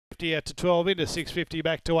$650 out to 12 into $650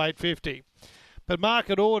 back to $850. But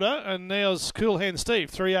market order, and now's Cool Hand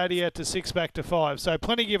Steve, $380 out to 6 back to 5. So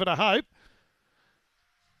plenty given a hope.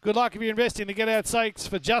 Good luck if you're investing to get out sakes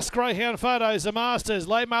for Just Greyhound Photos, the Masters.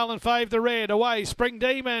 Late Mail and Fave the red. Away, Spring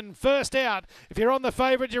Demon, first out. If you're on the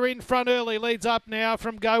favourite, you're in front early. Leads up now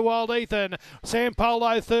from Go Wild Ethan. Sam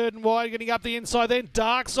Polo, third and wide, getting up the inside. Then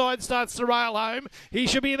Dark Side starts to rail home. He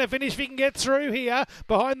should be in the finish if he can get through here.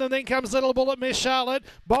 Behind them then comes Little Bullet, Miss Charlotte.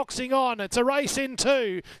 Boxing on. It's a race in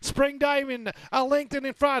two. Spring Demon, a length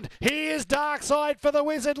in front. Here's Dark Side for the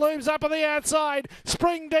Wizard. Looms up on the outside.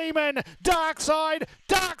 Spring Demon, Dark Side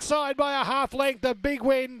by a half length. The big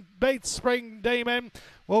win beats Spring Demon.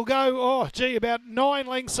 We'll go, about 9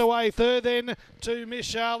 lengths away. Third then to Miss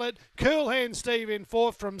Charlotte. Cool Hand Steve in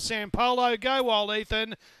fourth from Sam Polo. Go Wild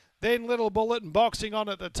Ethan. Then Little Bullet and Boxing on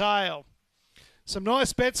at the tail. Some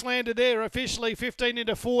nice bets landed there. Officially 15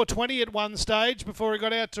 into 420 at one stage before he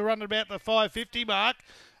got out to run about the 550 mark.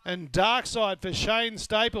 And Dark Side for Shane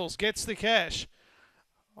Staples gets the cash.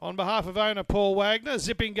 On behalf of owner Paul Wagner,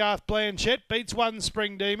 Zipping Garth Blanchett beats one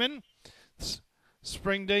Spring Demon.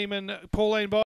 Spring Demon, Pauline